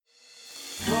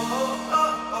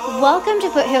Welcome to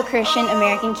Foothill Christian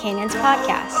American Canyons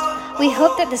podcast. We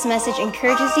hope that this message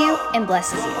encourages you and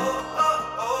blesses you.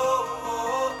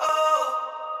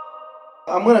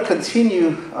 I'm going to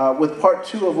continue with part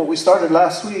 2 of what we started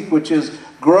last week, which is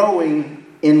growing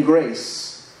in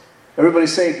grace. Everybody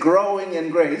say growing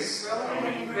in grace.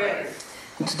 Growing in grace.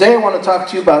 And today I want to talk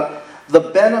to you about the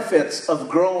benefits of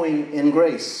growing in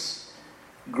grace.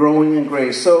 Growing in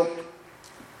grace. So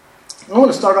I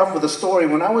want to start off with a story.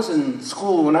 When I was in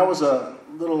school, when I was a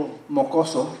little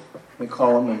mocoso, we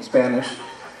call them in Spanish,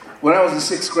 when I was in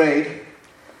 6th grade,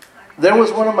 there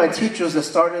was one of my teachers that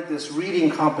started this reading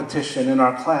competition in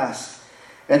our class.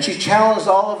 And she challenged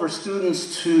all of her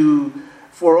students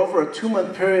for over a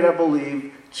 2-month period, I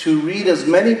believe, to read as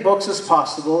many books as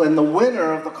possible. And the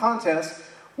winner of the contest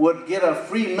would get a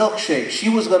free milkshake. She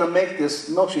was going to make this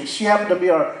milkshake. She happened to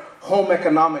be our home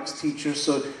economics teacher,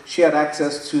 so she had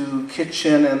access to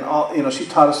kitchen and all, she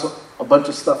taught us a bunch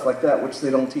of stuff like that, which they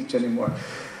don't teach anymore.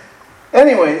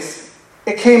 Anyways,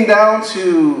 it came down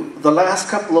to the last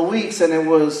couple of weeks, and it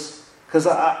was, because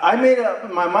I made it up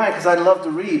in my mind, because I love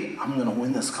to read, I'm going to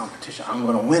win this competition, I'm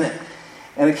going to win it.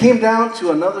 And it came down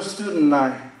to another student and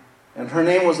I, and her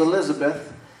name was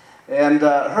Elizabeth, and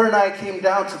her and I came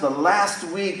down to the last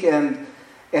week, and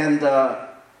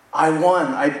I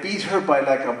won. I beat her by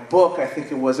like a book, I think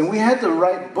it was. And we had to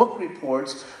write book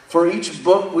reports for each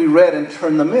book we read and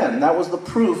turn them in. That was the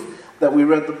proof that we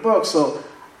read the book. So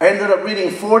I ended up reading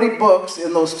 40 books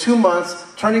in those 2 months,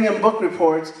 turning in book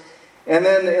reports. And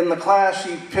then in the class,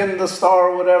 she pinned the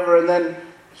star or whatever. And then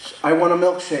I won a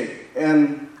milkshake.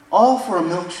 And all for a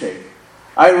milkshake.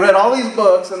 I read all these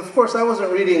books. And of course, I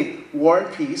wasn't reading War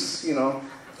and Peace,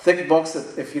 thick books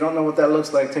that if you don't know what that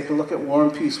looks like, take a look at War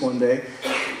and Peace one day.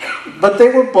 But they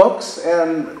were books,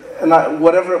 and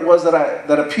whatever it was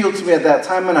that appealed to me at that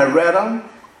time, and I read them,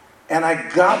 and I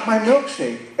got my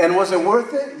milkshake. And was it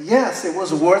worth it? Yes, it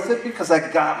was worth it because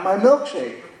I got my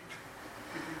milkshake.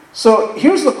 So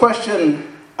here's the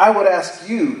question I would ask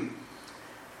you,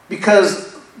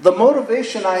 because the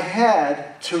motivation I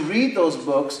had to read those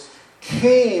books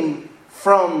came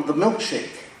from the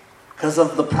milkshake, because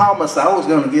of the promise I was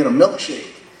going to get a milkshake.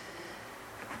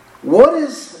 What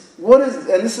is,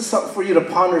 and this is something for you to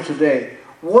ponder today,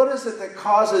 what is it that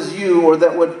causes you, or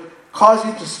that would cause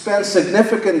you to spend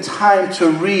significant time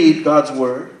to read God's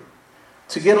Word,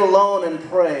 to get alone and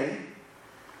pray?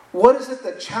 What is it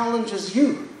that challenges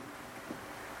you?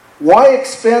 Why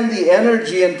expend the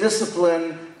energy and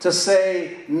discipline to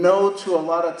say no to a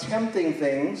lot of tempting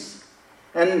things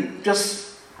and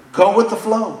just go with the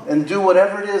flow and do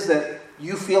whatever it is that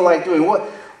you feel like doing?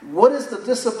 What is the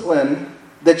discipline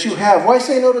that you have? Why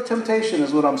say no to temptation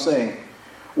is what I'm saying.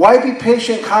 Why be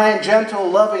patient, kind, gentle,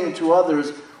 loving to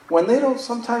others when they don't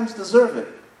sometimes deserve it?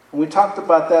 And we talked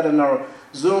about that in our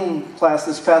Zoom class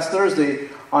this past Thursday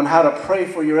on how to pray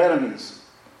for your enemies.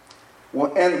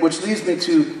 And which leads me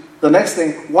to the next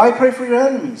thing. Why pray for your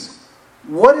enemies?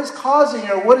 What is causing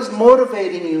or what is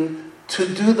motivating you to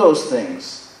do those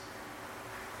things?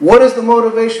 What is the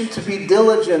motivation to be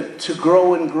diligent, to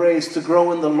grow in grace, to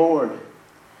grow in the Lord?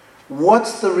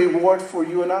 What's the reward for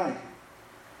you and I?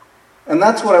 And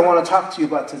that's what I want to talk to you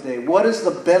about today. What is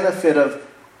the benefit of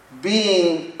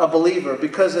being a believer?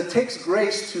 Because it takes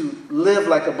grace to live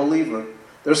like a believer.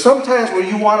 There's some times where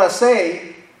you want to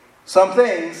say some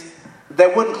things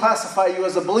that wouldn't classify you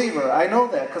as a believer. I know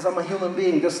that because I'm a human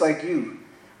being just like you.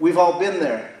 We've all been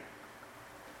there.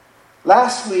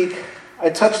 Last week, I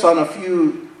touched on a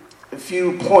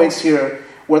few points here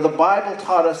where the Bible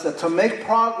taught us that to make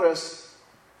progress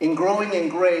in growing in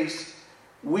grace,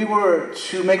 we were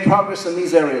to make progress in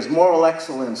these areas: moral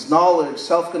excellence, knowledge,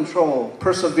 self-control,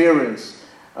 perseverance,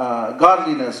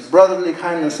 godliness, brotherly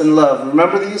kindness, and love.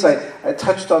 Remember these? I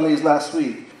touched on these last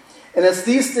week. And it's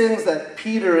these things that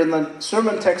Peter, in the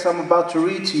sermon text I'm about to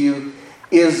read to you,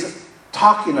 is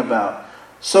talking about.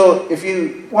 So if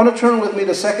you want to turn with me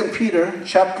to 2 Peter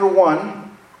chapter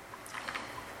 1,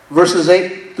 verses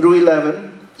 8 through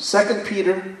 11. 2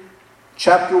 Peter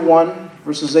chapter 1,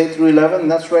 verses 8 through 11.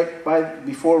 And that's right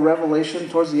before Revelation,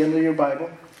 towards the end of your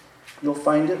Bible. You'll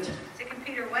find it. 2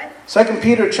 Peter what? 2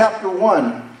 Peter chapter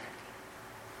 1,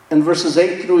 and verses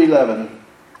 8 through 11.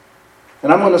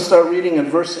 And I'm going to start reading in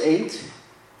verse 8.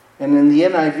 And in the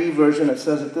NIV version, it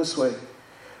says it this way.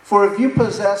 For if you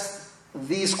possess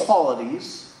these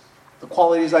qualities, the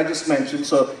qualities I just mentioned,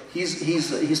 so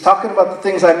he's talking about the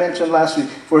things I mentioned last week.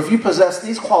 For if you possess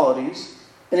these qualities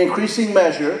in increasing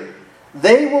measure,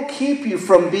 they will keep you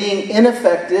from being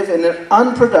ineffective and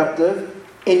unproductive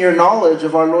in your knowledge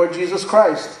of our Lord Jesus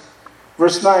Christ.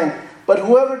 Verse 9, but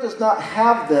whoever does not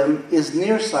have them is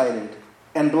nearsighted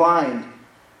and blind,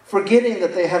 forgetting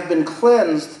that they have been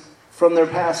cleansed from their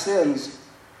past sins.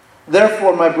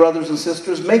 Therefore, my brothers and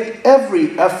sisters, make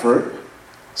every effort,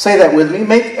 say that with me,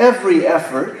 make every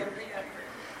effort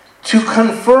to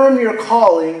confirm your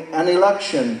calling and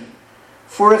election.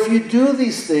 For if you do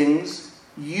these things,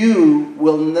 you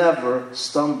will never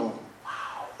stumble.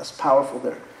 Wow, that's powerful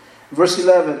there. Verse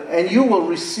 11, and you will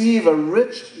receive a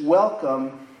rich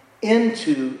welcome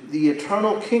into the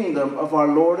eternal kingdom of our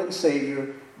Lord and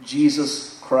Savior,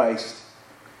 Jesus Christ.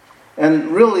 And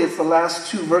really, it's the last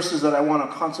two verses that I want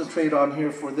to concentrate on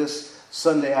here for this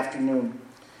Sunday afternoon.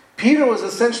 Peter was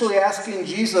essentially asking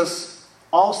Jesus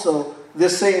also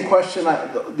this same question,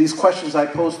 these questions I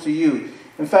posed to you.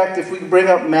 In fact, if we bring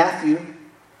up Matthew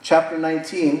chapter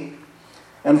 19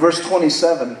 and verse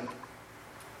 27,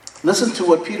 listen to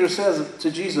what Peter says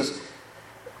to Jesus.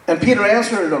 And Peter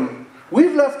answered him,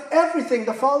 we've left everything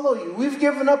to follow you. We've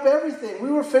given up everything.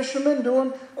 We were fishermen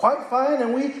doing quite fine,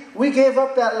 and we gave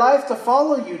up that life to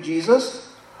follow you, Jesus.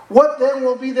 What then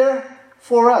will be there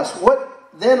for us? What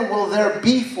then will there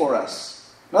be for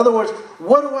us? In other words,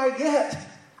 what do I get?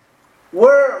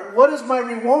 What is my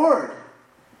reward?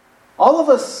 All of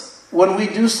us, when we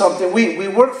do something, we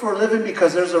work for a living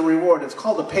because there's a reward. It's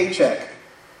called a paycheck.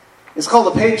 It's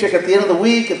called a paycheck at the end of the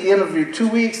week, at the end of your 2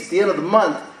 weeks, at the end of the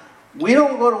month. We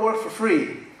don't go to work for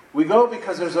free. We go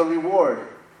because there's a reward.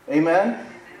 Amen?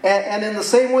 And in the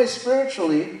same way,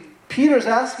 spiritually, Peter's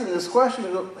asking this question.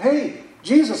 He goes, hey,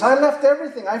 Jesus, I left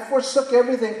everything. I forsook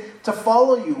everything to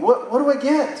follow you. What do I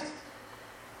get?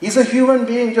 He's a human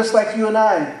being just like you and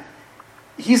I.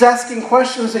 He's asking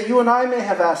questions that you and I may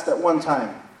have asked at one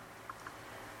time.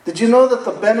 Did you know that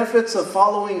the benefits of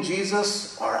following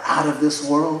Jesus are out of this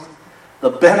world? The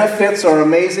benefits are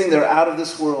amazing. They're out of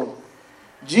this world.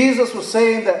 Jesus was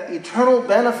saying that eternal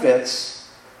benefits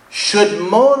should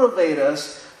motivate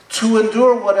us to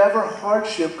endure whatever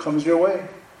hardship comes your way.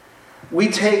 We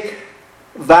take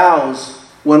vows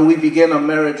when we begin a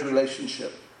marriage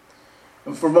relationship.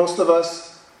 And for most of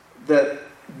us that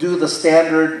do the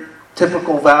standard,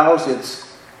 typical vows,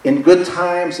 it's in good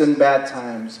times and bad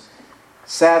times,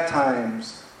 sad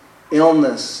times,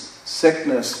 illness,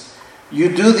 sickness.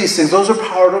 You do these things. Those are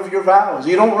part of your vows.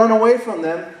 You don't run away from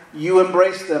them. You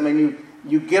embrace them and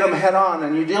you get them head on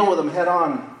and you deal with them head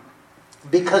on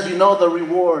because you know the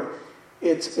reward.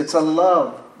 It's a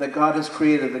love that God has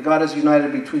created, that God has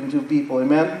united between two people.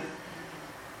 Amen?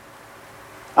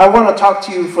 I want to talk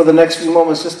to you for the next few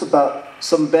moments just about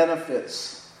some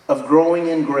benefits of growing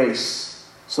in grace.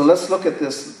 So let's look at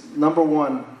this. Number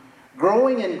one,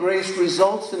 growing in grace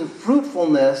results in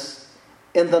fruitfulness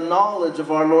in the knowledge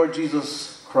of our Lord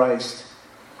Jesus Christ.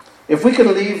 If we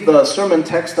can leave the sermon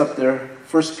text up there,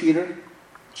 1 Peter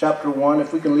chapter 1,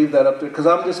 if we can leave that up there, because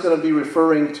I'm just going to be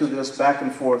referring to this back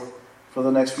and forth for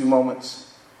the next few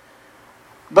moments.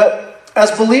 But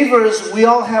as believers, we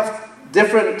all have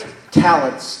different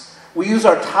talents. We use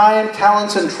our time,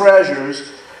 talents, and treasures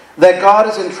that God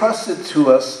has entrusted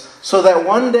to us so that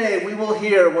one day we will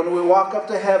hear when we walk up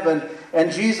to heaven and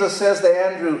Jesus says to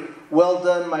Andrew, well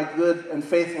done, my good and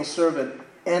faithful servant,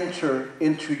 enter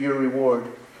into your reward.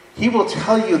 He will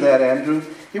tell you that, Andrew.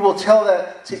 He will tell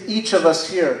that to each of us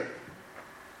here.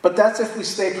 But that's if we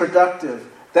stay productive.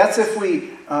 That's if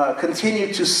we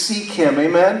continue to seek Him.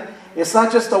 Amen? It's not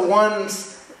just a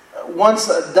once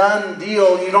done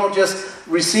deal. You don't just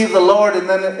receive the Lord and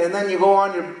then you go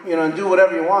on and do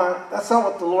whatever you want. That's not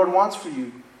what the Lord wants for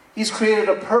you. He's created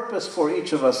a purpose for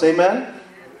each of us. Amen?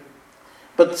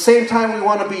 But at the same time, we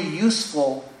want to be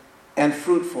useful and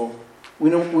fruitful. We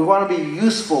want to be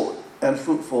useful and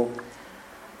fruitful.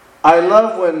 I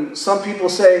love when some people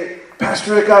say,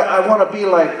 Pastor Rick, I want to be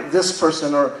like this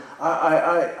person, or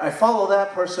I follow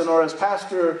that person, or as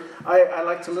pastor, I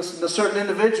like to listen to certain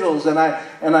individuals, and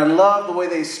I love the way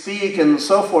they speak and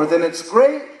so forth. And it's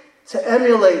great to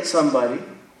emulate somebody.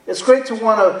 It's great to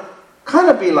want to kind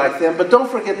of be like them, but don't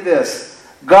forget this.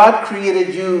 God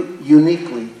created you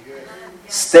uniquely.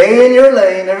 Stay in your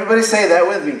lane. Everybody say that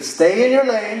with me. Stay in your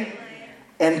lane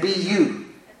and be you.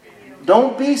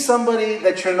 Don't be somebody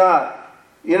that you're not.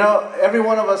 You know, every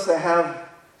one of us that have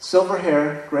silver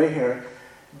hair, gray hair,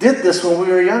 did this when we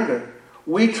were younger.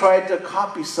 We tried to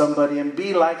copy somebody and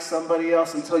be like somebody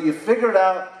else until you figured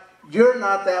out you're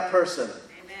not that person.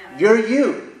 Amen. You're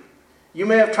you. You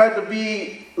may have tried to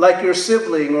be like your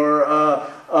sibling or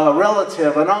a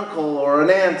relative, an uncle or an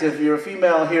aunt. If you're a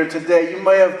female here today, you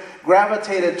may have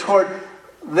gravitated toward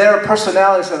their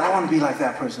personality and said, I want to be like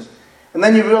that person. And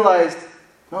then you realized,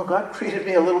 no, God created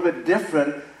me a little bit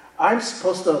different. I'm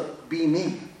supposed to be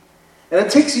me. And it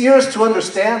takes years to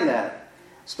understand that.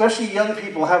 Especially young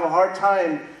people have a hard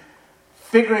time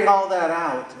figuring all that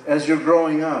out as you're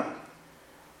growing up.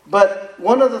 But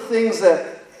one of the things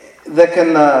that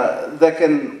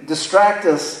can distract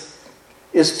us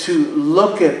is to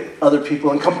look at other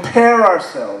people and compare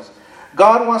ourselves.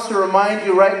 God wants to remind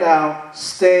you right now,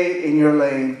 stay in your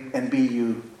lane and be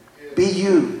you. Be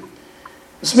you.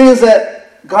 This means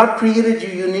that God created you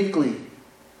uniquely.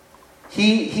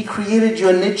 He created you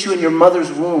and knit you in your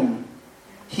mother's womb.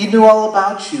 He knew all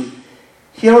about you.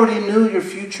 He already knew your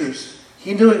futures.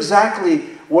 He knew exactly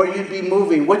where you'd be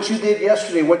moving, what you did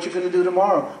yesterday, what you're going to do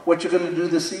tomorrow, what you're going to do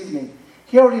this evening.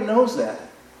 He already knows that.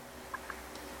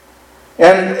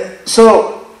 And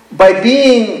so, by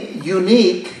being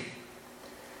unique,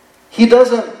 He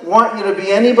doesn't want you to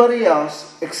be anybody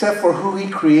else except for who He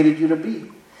created you to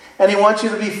be. And He wants you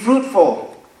to be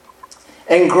fruitful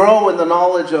and grow in the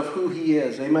knowledge of who He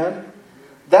is. Amen?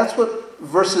 That's what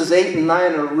verses 8 and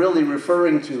 9 are really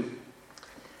referring to.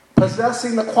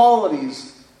 Possessing the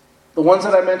qualities, the ones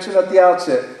that I mentioned at the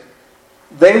outset,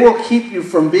 they will keep you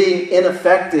from being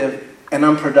ineffective and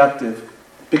unproductive.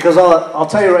 Because I'll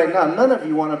tell you right now, none of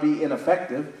you want to be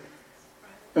ineffective.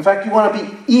 In fact, you want to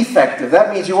be effective.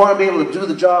 That means you want to be able to do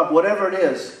the job, whatever it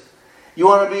is. You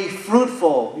want to be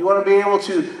fruitful. You want to be able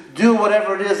to do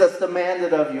whatever it is that's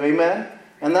demanded of you. Amen?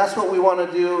 And that's what we want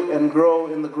to do and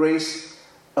grow in the grace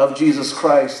of Jesus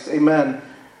Christ. Amen.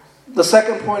 The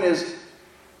second point is,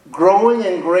 growing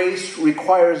in grace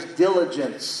requires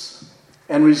diligence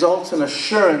and results in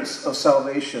assurance of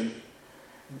salvation.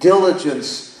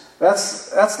 Diligence.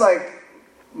 That's like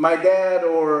my dad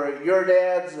or your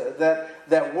dads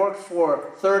that worked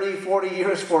for 30, 40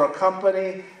 years for a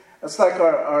company. That's like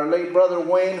our late brother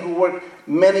Wayne, who worked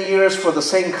many years for the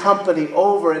same company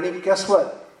over. And guess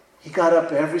what? He got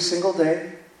up every single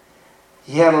day.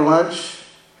 He had a lunch,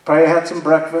 probably had some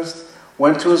breakfast,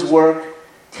 went to his work,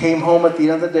 came home at the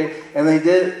end of the day, and they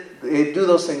do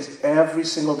those things every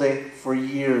single day for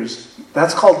years.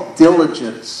 That's called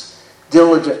diligence.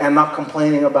 Diligent, and not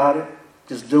complaining about it,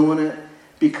 just doing it,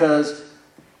 because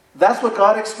that's what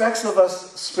God expects of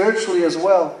us spiritually as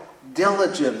well.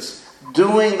 Diligence,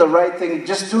 doing the right thing,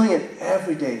 just doing it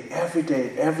every day, every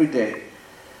day, every day.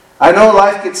 I know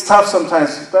life gets tough sometimes,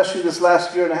 especially this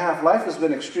last year and a half. Life has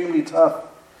been extremely tough.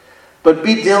 But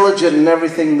be diligent in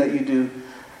everything that you do.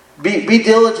 Be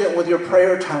diligent with your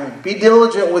prayer time. Be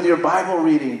diligent with your Bible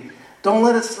reading. Don't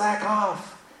let it slack off.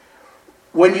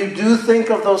 When you do think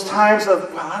of those times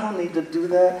of, well, I don't need to do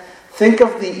that, think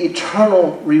of the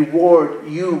eternal reward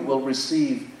you will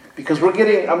receive. Because I'm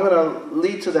going to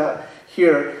lead to that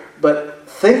here, but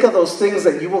think of those things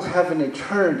that you will have in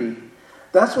eternity.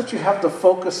 That's what you have to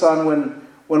focus on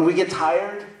when we get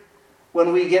tired,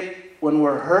 when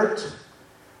we're hurt,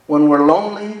 when we're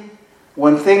lonely,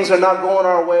 when things are not going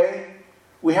our way.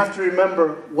 We have to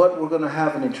remember what we're going to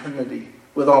have in eternity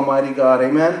with Almighty God.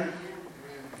 Amen?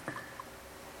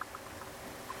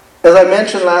 As I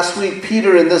mentioned last week,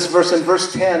 Peter in this verse, in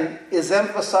verse 10, is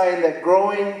emphasizing that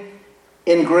growing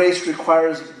in grace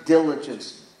requires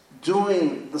diligence.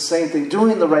 Doing the same thing,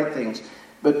 doing the right things,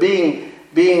 but being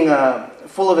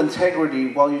full of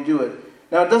integrity while you do it.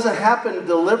 Now, it doesn't happen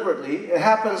deliberately. It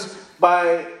happens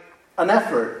by an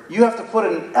effort. You have to put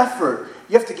an effort.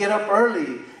 You have to get up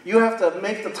early. You have to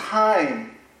make the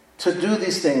time to do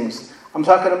these things. I'm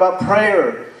talking about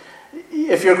prayer.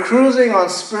 If you're cruising on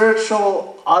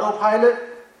spiritual autopilot,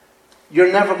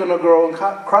 you're never going to grow in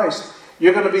Christ.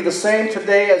 You're going to be the same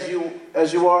today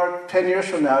as you are 10 years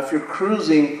from now if you're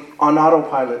cruising on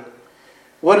autopilot.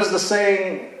 What does the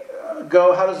saying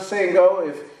go? How does the saying go?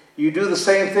 If you do the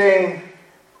same thing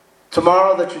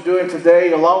tomorrow that you're doing today,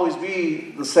 you'll always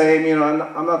be the same. You know,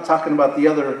 I'm not talking about the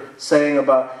other saying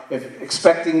about if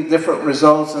expecting different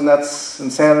results, and that's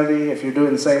insanity if you're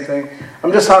doing the same thing.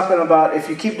 I'm just talking about if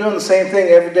you keep doing the same thing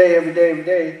every day, every day, every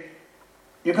day,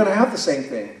 you're going to have the same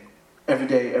thing every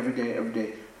day, every day, every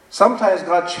day. Sometimes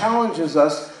God challenges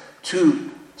us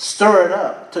to stir it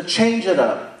up, to change it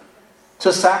up,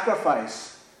 to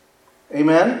sacrifice.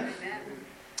 Amen?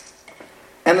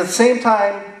 And at the same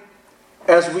time,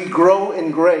 as we grow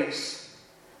in grace,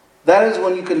 that is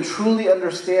when you can truly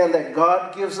understand that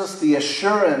God gives us the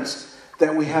assurance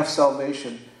that we have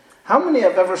salvation. How many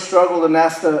have ever struggled and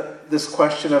asked this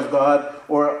question of God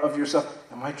or of yourself,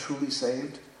 am I truly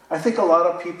saved? I think a lot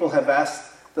of people have asked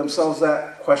themselves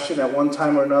that question at one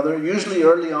time or another. Usually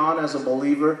early on as a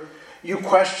believer, you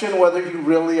question whether you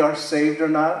really are saved or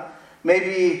not.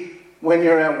 Maybe when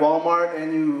you're at Walmart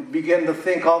and you begin to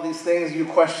think all these things, you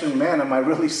question, man, am I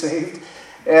really saved?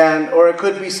 Or it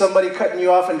could be somebody cutting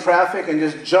you off in traffic and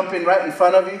just jumping right in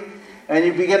front of you, and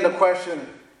you begin to question,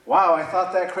 wow, I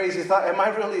thought that crazy thought. Am I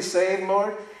really saved,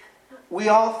 Lord? we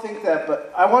all think that,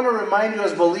 but I want to remind you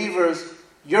as believers,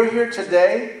 you're here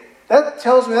today. That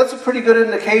tells me that's a pretty good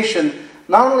indication.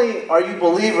 Not only are you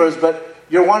believers, but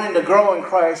you're wanting to grow in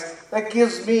Christ. That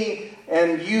gives me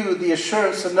and you the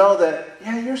assurance to know that,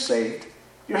 yeah, you're saved.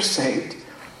 You're saved.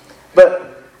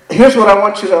 But here's what I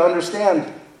want you to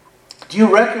understand. Do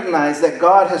you recognize that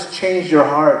God has changed your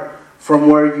heart from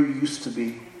where you used to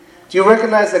be? Do you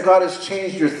recognize that God has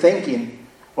changed your thinking?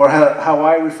 Or how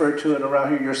I refer to it around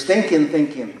here, your stinking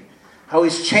thinking. How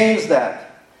He's changed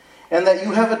that. And that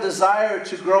you have a desire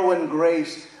to grow in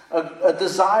grace. A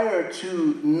desire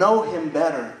to know Him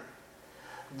better.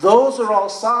 Those are all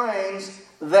signs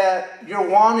that you're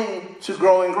wanting to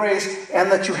grow in grace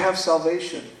and that you have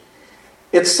salvation.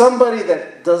 It's somebody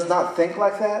that does not think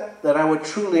like that I would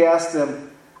truly ask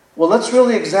them, well, let's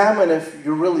really examine if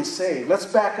you're really saved. Let's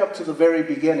back up to the very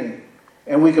beginning.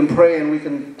 And we can pray and we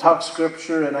can talk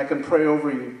scripture and I can pray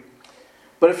over you.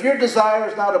 But if your desire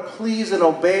is now to please and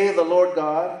obey the Lord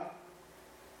God,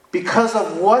 because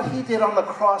of what He did on the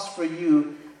cross for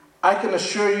you, I can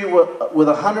assure you with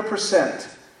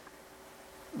 100%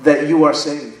 that you are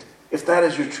saved. If that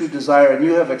is your true desire and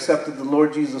you have accepted the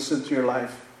Lord Jesus into your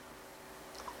life.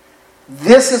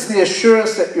 This is the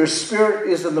assurance that your spirit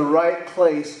is in the right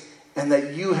place and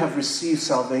that you have received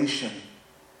salvation.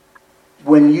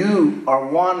 When you are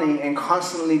wanting and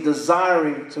constantly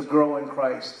desiring to grow in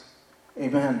Christ.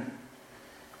 Amen.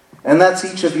 And that's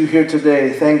each of you here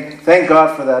today. Thank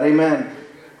God for that. Amen.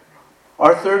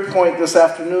 Our third point this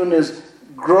afternoon is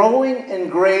growing in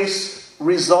grace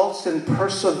results in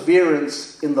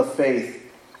perseverance in the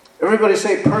faith. Everybody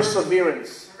say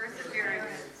perseverance.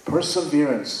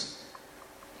 Perseverance.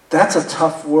 That's a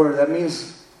tough word. That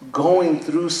means going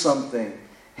through something.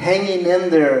 Hanging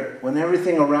in there when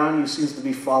everything around you seems to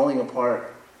be falling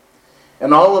apart.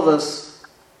 And all of us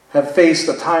have faced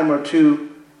a time or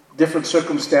two, different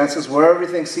circumstances where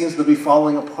everything seems to be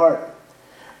falling apart.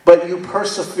 But you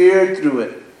persevered through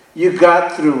it. You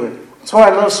got through it. That's why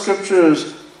I love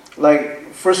scriptures like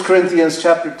 1 Corinthians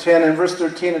chapter 10 and verse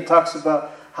 13. It talks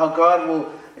about how God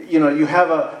will, you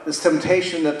have this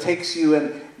temptation that takes you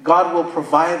and God will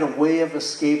provide a way of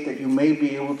escape that you may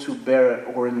be able to bear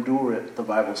it or endure it, the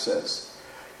Bible says.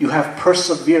 You have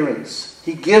perseverance.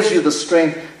 He gives you the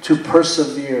strength to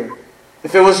persevere.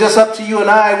 If it was just up to you and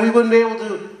I, we wouldn't be able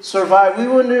to survive. We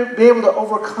wouldn't be able to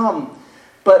overcome.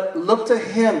 But look to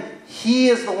Him. He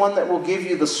is the one that will give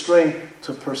you the strength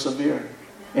to persevere.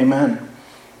 Amen.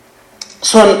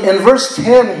 So in verse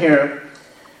 10 here,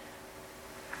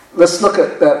 let's look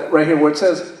at that right here where it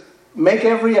says, make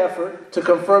every effort to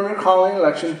confirm your calling and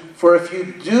election, for if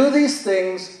you do these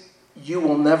things, you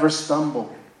will never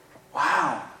stumble.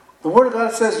 Wow. The Word of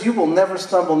God says you will never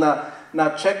stumble.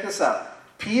 Now check this out.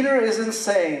 Peter isn't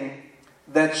saying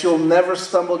that you'll never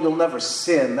stumble, you'll never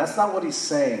sin. That's not what he's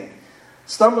saying.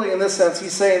 Stumbling in this sense,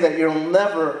 he's saying that you'll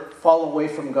never fall away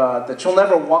from God, that you'll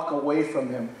never walk away from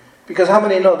Him. Because how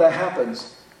many know that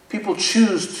happens? People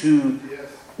choose to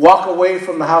walk away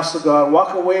from the house of God,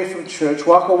 walk away from church,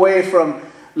 walk away from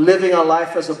living a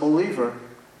life as a believer.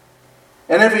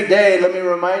 And every day, let me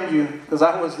remind you, because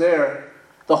I was there,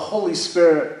 the Holy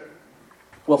Spirit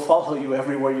will follow you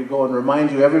everywhere you go and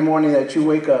remind you every morning that you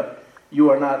wake up, you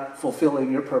are not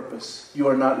fulfilling your purpose. You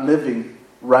are not living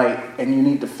right, and you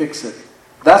need to fix it.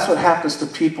 That's what happens to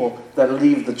people that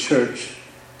leave the church.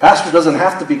 Pastor doesn't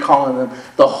have to be calling them.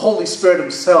 The Holy Spirit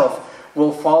Himself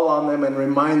will fall on them and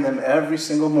remind them every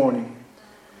single morning.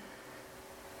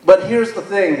 But here's the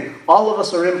thing. All of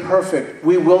us are imperfect.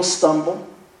 We will stumble.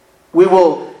 We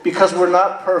will, because we're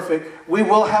not perfect, we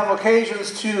will have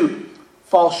occasions to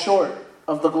fall short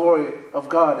of the glory of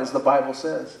God, as the Bible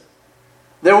says.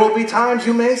 There will be times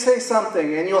you may say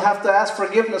something and you'll have to ask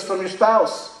forgiveness from your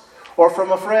spouse or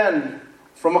from a friend,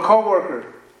 from a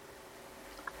coworker.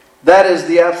 That is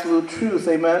the absolute truth.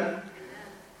 Amen?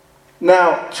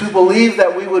 Now, to believe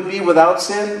that we would be without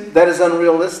sin, that is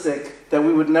unrealistic, that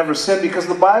we would never sin, because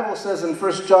the Bible says in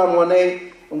 1 John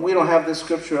 1:8, and we don't have this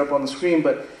scripture up on the screen,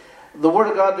 but the Word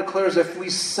of God declares if we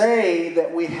say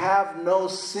that we have no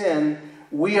sin,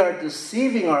 we are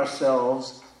deceiving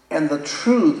ourselves and the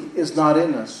truth is not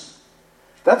in us.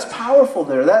 That's powerful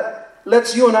there. That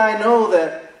lets you and I know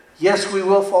that, yes, we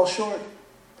will fall short.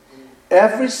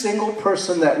 Every single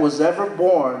person that was ever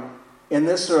born in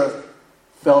this earth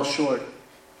fell short,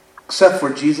 except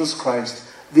for Jesus Christ,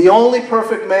 the only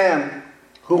perfect man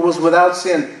who was without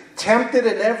sin, tempted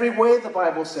in every way, the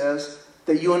Bible says,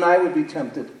 that you and I would be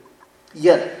tempted.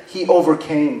 Yet He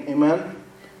overcame. Amen?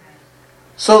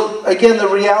 So again, the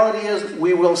reality is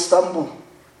we will stumble.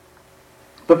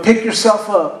 But pick yourself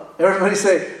up. Everybody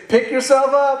say, pick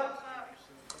yourself up.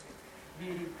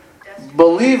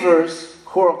 Believers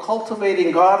who are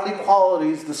cultivating godly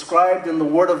qualities described in the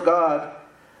Word of God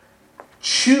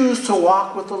choose to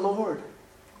walk with the Lord.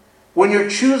 When you're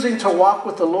choosing to walk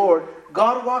with the Lord,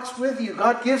 God walks with you.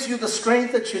 God gives you the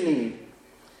strength that you need.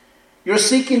 You're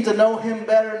seeking to know Him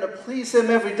better and to please Him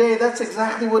every day. That's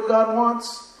exactly what God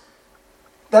wants.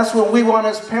 That's what we want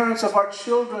as parents of our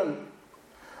children.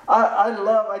 I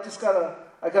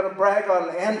gotta brag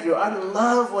on Andrew. I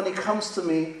love when he comes to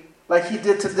me like he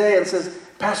did today and says,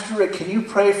 Pastor Rick, can you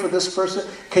pray for this person?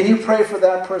 Can you pray for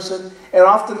that person? And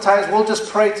oftentimes we'll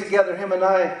just pray together, him and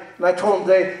I. And I told him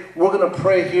today, we're going to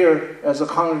pray here as a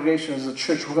congregation, as a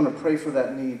church. We're going to pray for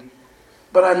that need.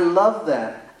 But I love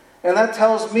that. And that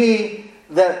tells me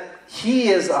that he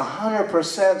is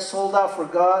 100% sold out for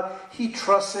God. He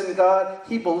trusts in God.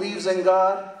 He believes in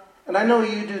God. And I know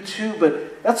you do too,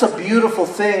 but that's a beautiful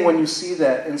thing when you see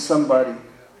that in somebody.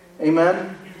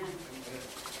 Amen?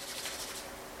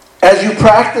 As you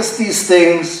practice these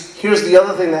things, here's the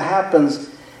other thing that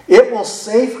happens. It will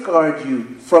safeguard you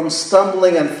from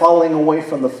stumbling and falling away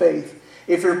from the faith.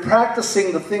 If you're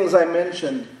practicing the things I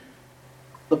mentioned,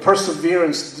 the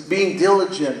perseverance, being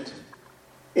diligent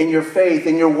in your faith,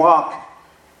 in your walk,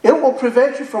 it will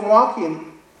prevent you from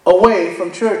walking away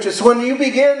from church. It's when you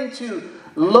begin to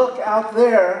look out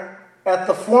there at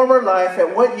the former life,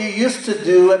 at what you used to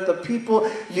do, at the people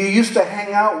you used to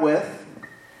hang out with.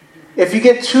 If you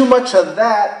get too much of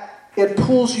that, it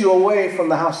pulls you away from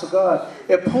the house of God.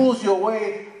 It pulls you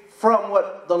away from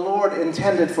what the Lord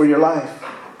intended for your life.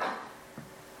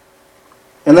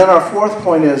 And then our fourth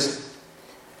point is,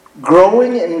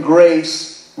 growing in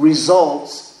grace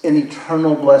results in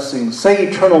eternal blessings. Say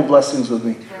eternal blessings with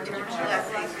me.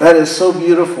 That is so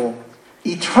beautiful.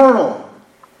 Eternal.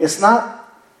 It's not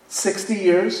 60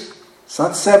 years. It's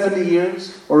not 70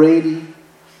 years or 80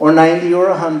 or 90 or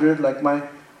 100 like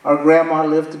our grandma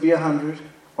lived to be 100,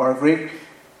 or our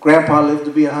great-grandpa lived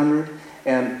to be 100,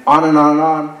 and on and on and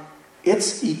on.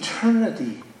 It's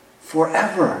eternity,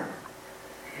 forever.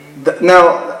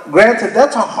 Now, granted,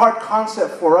 that's a hard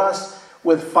concept for us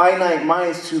with finite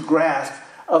minds to grasp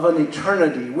of an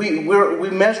eternity. We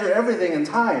measure everything in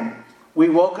time. We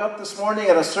woke up this morning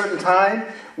at a certain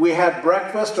time. We had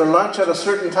breakfast or lunch at a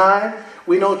certain time.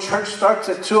 We know church starts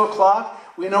at 2 o'clock.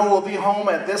 We know we'll be home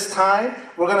at this time.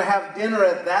 We're going to have dinner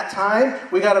at that time.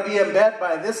 We got to be in bed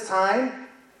by this time.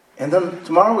 And then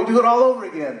tomorrow we do it all over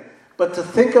again. But to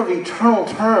think of eternal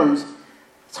terms,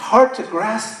 it's hard to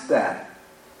grasp that.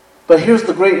 But here's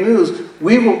the great news.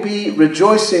 We will be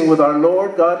rejoicing with our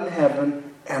Lord God in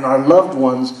heaven and our loved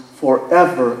ones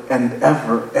forever and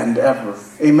ever and ever.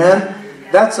 Amen?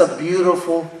 That's a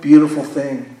beautiful, beautiful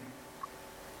thing.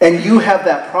 And you have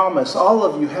that promise. All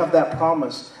of you have that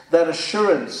promise. That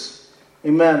assurance.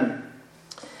 Amen.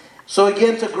 So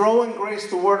again, to grow in grace,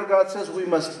 the Word of God says we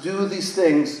must do these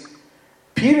things.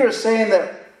 Peter is saying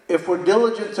that if we're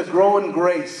diligent to grow in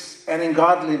grace and in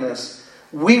godliness,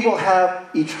 we will have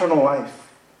eternal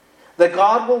life. That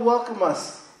God will welcome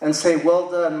us and say,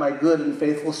 well done, my good and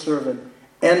faithful servant.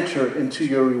 Enter into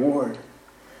your reward.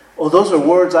 Oh, those are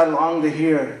words I long to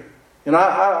hear. And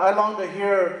I long to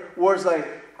hear words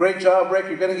like, great job, Rick,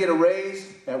 you're going to get a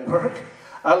raise at work.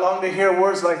 I long to hear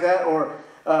words like that, or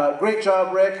great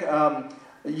job, Rick.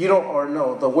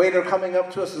 The waiter coming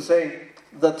up to us and saying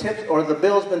the tip or the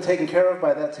bill's been taken care of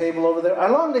by that table over there. I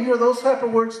long to hear those type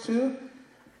of words too.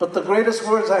 But the greatest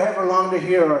words I ever long to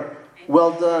hear are,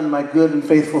 well done, my good and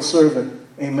faithful servant.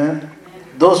 Amen.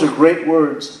 Those are great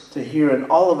words to hear, and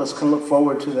all of us can look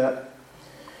forward to that.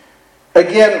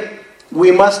 Again,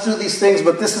 we must do these things,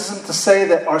 but this isn't to say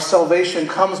that our salvation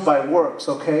comes by works,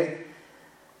 okay?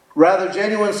 Rather,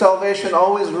 genuine salvation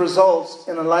always results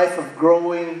in a life of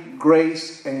growing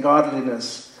grace and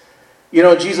godliness. You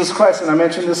know, Jesus Christ, and I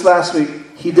mentioned this last week,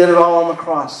 He did it all on the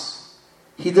cross.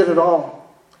 He did it all.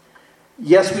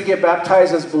 Yes, we get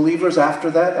baptized as believers after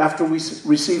that, after we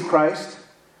receive Christ.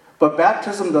 But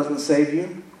baptism doesn't save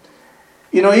you.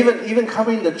 You know, even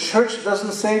coming to church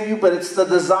doesn't save you, but it's the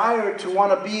desire to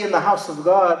want to be in the house of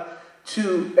God,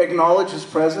 to acknowledge His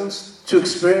presence, to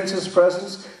experience His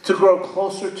presence, to grow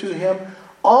closer to Him.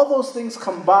 All those things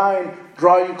combined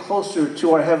draw you closer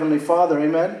to our Heavenly Father.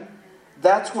 Amen?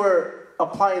 That's where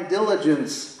applying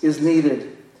diligence is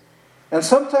needed. And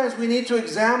sometimes we need to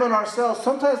examine ourselves.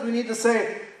 Sometimes we need to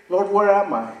say, Lord, where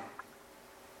am I?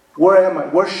 Where am I?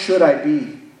 Where should I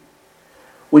be?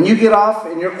 When you get off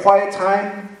in your quiet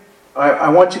time, I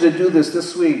want you to do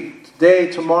this week,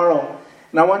 today, tomorrow.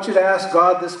 And I want you to ask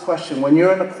God this question. When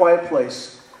you're in a quiet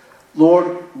place, Lord,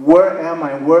 where am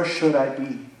I? Where should I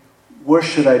be? Where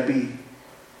should I be?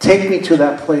 Take me to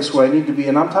that place where I need to be.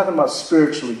 And I'm talking about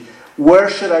spiritually.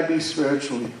 Where should I be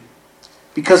spiritually?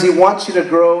 Because He wants you to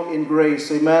grow in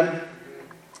grace. Amen?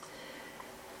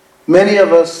 Many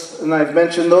of us, and I've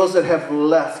mentioned those that have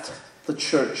left the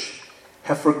church,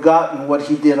 have forgotten what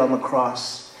He did on the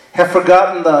cross. Have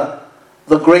forgotten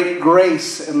the great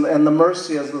grace and the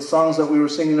mercy, as the songs that we were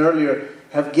singing earlier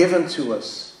have given to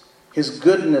us. His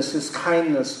goodness, His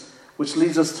kindness, which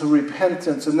leads us to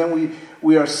repentance. And then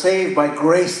we are saved by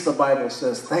grace, the Bible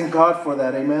says. Thank God for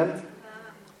that. Amen?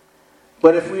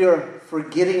 But if we are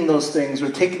forgetting those things or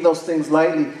taking those things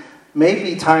lightly,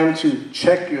 maybe time to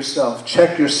check yourself,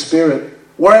 check your spirit.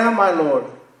 Where am I, Lord?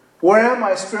 Where am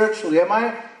I spiritually? Am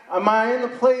I in the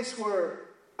place where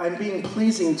I'm being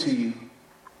pleasing to You?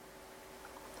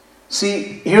 See,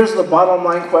 here's the bottom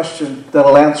line question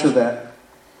that'll answer that.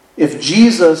 If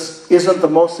Jesus isn't the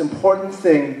most important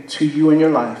thing to you in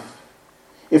your life,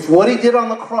 if what He did on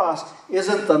the cross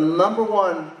isn't the number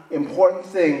one important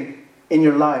thing in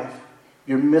your life,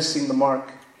 you're missing the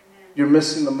mark. You're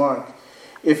missing the mark.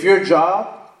 If your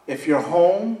job, if your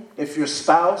home, if your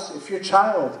spouse, if your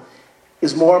child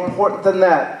is more important than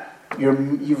that,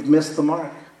 you've missed the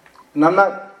mark. And I'm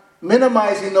not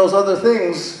minimizing those other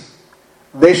things.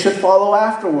 They should follow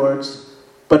afterwards.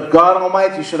 But God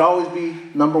Almighty should always be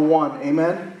number one.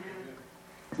 Amen?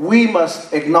 We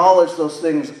must acknowledge those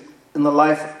things in the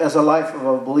life, as a life of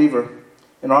a believer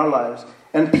in our lives.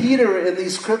 And Peter in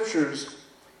these scriptures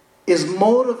is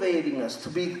motivating us to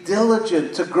be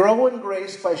diligent, to grow in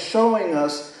grace by showing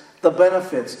us the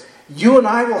benefits. You and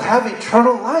I will have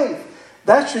eternal life.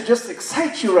 That should just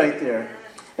excite you right there.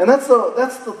 And that's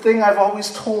the thing I've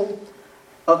always told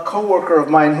a coworker of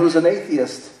mine who's an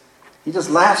atheist. He just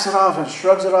laughs it off and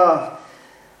shrugs it off.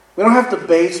 We don't have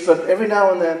debates, but every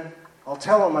now and then I'll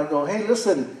tell him, I go, hey,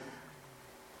 listen,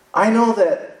 I know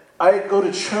that I go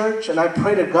to church and I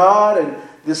pray to God and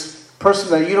this person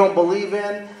that you don't believe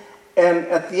in, and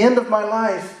at the end of my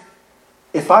life,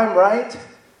 if I'm right,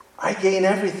 I gain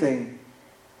everything.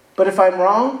 But if I'm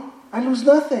wrong, I lose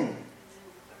nothing.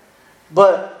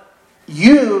 But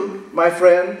you, my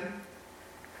friend,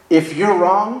 if you're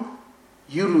wrong,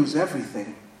 you lose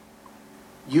everything.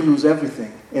 You lose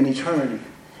everything in eternity.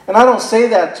 And I don't say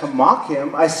that to mock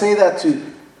him. I say that to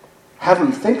have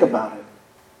him think about it.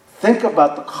 Think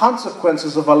about the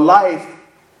consequences of a life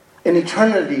in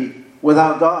eternity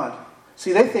without God.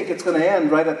 See, they think it's going to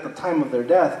end right at the time of their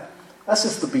death. That's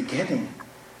just the beginning.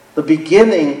 The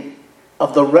beginning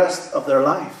of the rest of their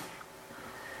life.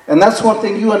 And that's one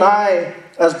thing you and I,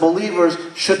 as believers,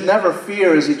 should never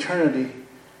fear is eternity.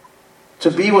 To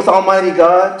be with Almighty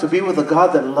God, to be with the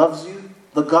God that loves you,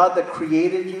 the God that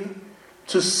created you,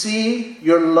 to see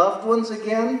your loved ones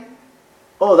again,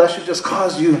 oh, that should just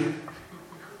cause you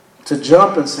to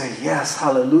jump and say, yes,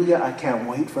 hallelujah, I can't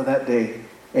wait for that day.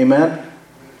 Amen?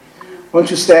 Why don't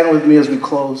you stand with me as we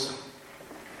close?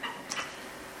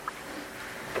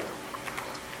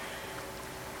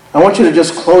 I want you to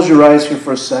just close your eyes here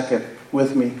for a second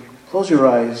with me. Close your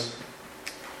eyes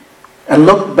and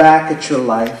look back at your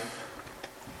life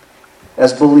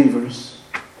as believers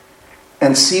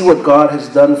and see what God has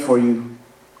done for you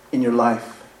in your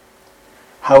life.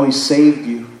 How He saved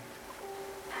you.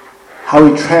 How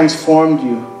He transformed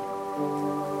you.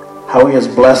 How He has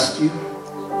blessed you.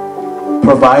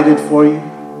 Provided for you.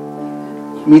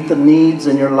 Meet the needs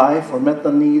in your life or met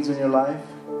the needs in your life.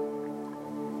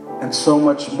 And so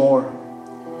much more.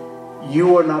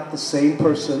 You are not the same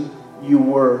person you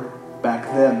were back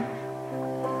then.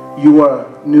 You are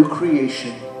a new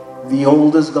creation. The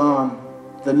old is gone.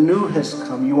 The new has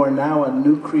come. You are now a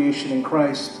new creation in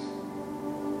Christ.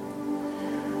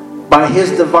 By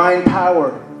His divine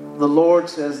power, the Lord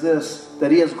says this,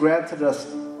 that He has granted us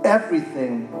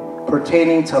everything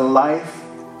pertaining to life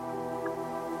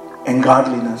and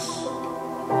godliness.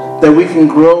 That we can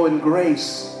grow in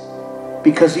grace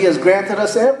because He has granted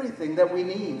us everything that we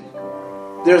need.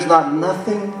 There's not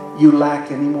nothing you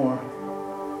lack anymore.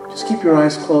 Just keep your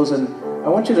eyes closed, and I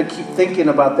want you to keep thinking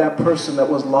about that person that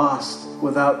was lost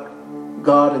without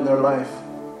God in their life.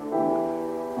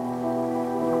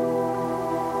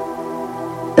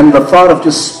 And the thought of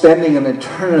just spending an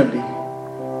eternity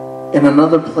in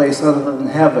another place other than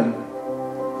heaven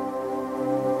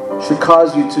should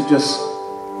cause you to just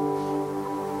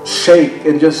shake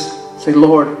and just say,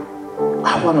 Lord,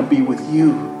 I want to be with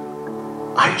You.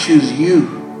 I choose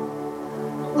You.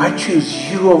 I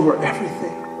choose You over everything.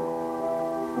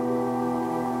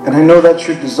 And I know that's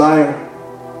your desire.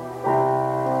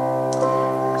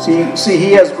 See,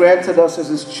 He has granted us as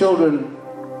His children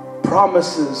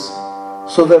promises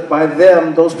so that by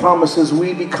them, those promises,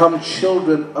 we become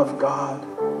children of God.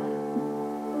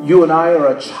 You and I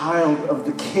are a child of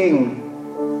the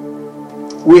King.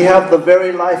 We have the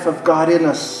very life of God in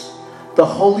us. The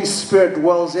Holy Spirit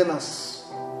dwells in us.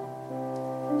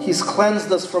 He's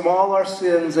cleansed us from all our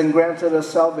sins and granted us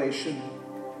salvation.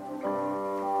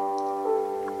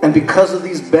 And because of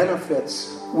these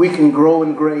benefits, we can grow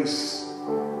in grace.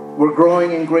 We're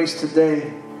growing in grace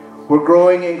today. We're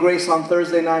growing in grace on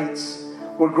Thursday nights.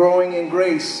 We're growing in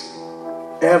grace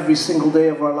every single day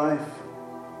of our life.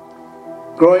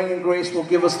 Growing in grace will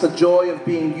give us the joy of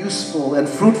being useful and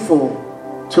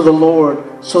fruitful to the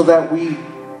Lord so that we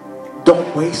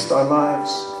don't waste our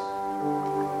lives.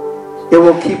 It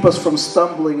will keep us from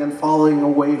stumbling and falling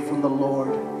away from the Lord.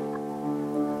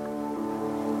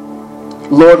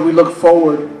 Lord, we look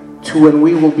forward to when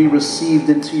we will be received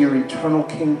into your eternal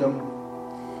kingdom.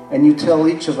 And you tell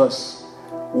each of us,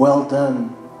 well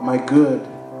done, my good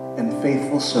and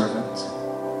faithful servant.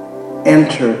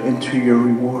 Enter into your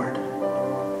reward.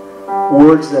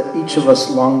 Words that each of us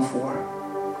long for,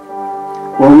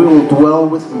 where we will dwell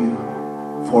with you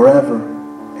forever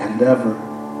and ever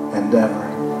and ever.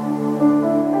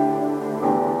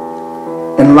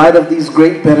 In light of these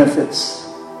great benefits,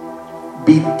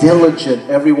 be diligent,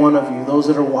 every one of you, those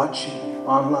that are watching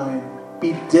online,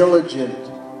 be diligent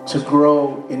to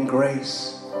grow in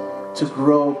grace, to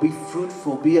grow, be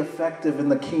fruitful, be effective in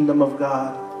the kingdom of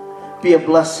God. Be a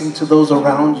blessing to those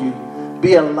around you.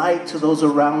 Be a light to those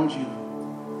around you.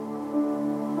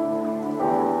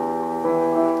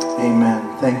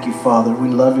 Amen. Thank you, Father. We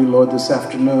love you, Lord, this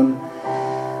afternoon.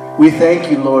 We thank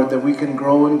you, Lord, that we can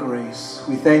grow in grace.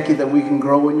 We thank you that we can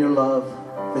grow in your love,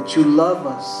 that you love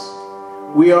us.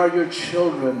 We are your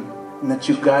children, and that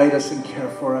you guide us and care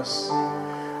for us.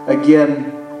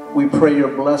 Again, we pray your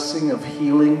blessing of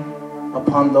healing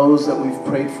upon those that we've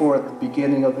prayed for at the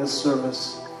beginning of this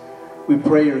service. We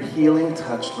pray your healing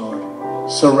touch, Lord.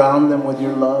 Surround them with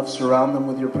your love. Surround them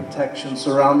with your protection.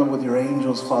 Surround them with your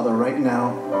angels, Father, right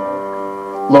now.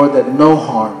 Lord, that no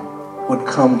harm would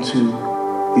come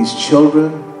to these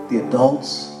children, the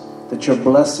adults, that your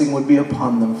blessing would be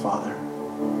upon them, Father,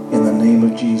 in the name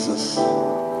of Jesus.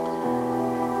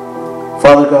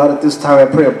 Father God, at this time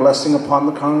I pray a blessing upon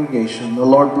the congregation. The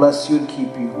Lord bless you and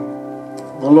keep you.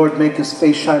 The Lord make his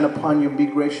face shine upon you and be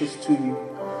gracious to you.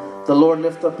 The Lord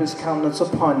lift up his countenance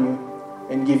upon you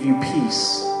and give you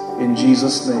peace in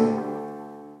Jesus' name.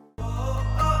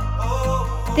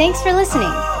 Thanks for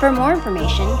listening. For more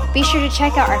information, be sure to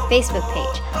check out our Facebook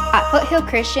page at Foothill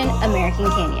Christian American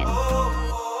Canyon.